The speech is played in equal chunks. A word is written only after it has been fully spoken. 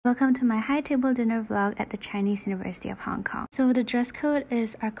Welcome to my high table dinner vlog at the Chinese University of Hong Kong. So the dress code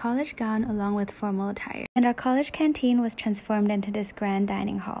is our college gown along with formal attire. And our college canteen was transformed into this grand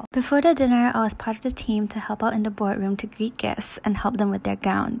dining hall. Before the dinner, I was part of the team to help out in the boardroom to greet guests and help them with their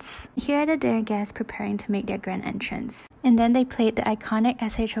gowns. Here are the dinner guests preparing to make their grand entrance. And then they played the iconic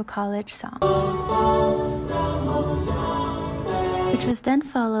SHO College song, which was then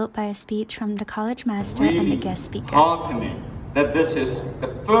followed by a speech from the college master and the guest speaker. That this is the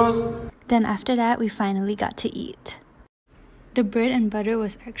first. Then after that, we finally got to eat. The bread and butter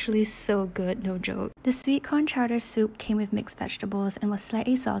was actually so good, no joke. The sweet corn chowder soup came with mixed vegetables and was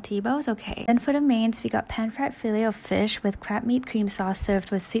slightly salty, but was okay. Then for the mains, we got pan-fried fillet of fish with crab meat cream sauce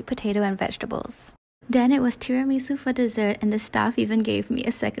served with sweet potato and vegetables. Then it was tiramisu for dessert, and the staff even gave me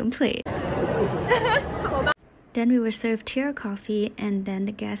a second plate. Then we were served tea or coffee, and then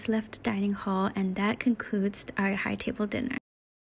the guests left the dining hall, and that concludes our high table dinner.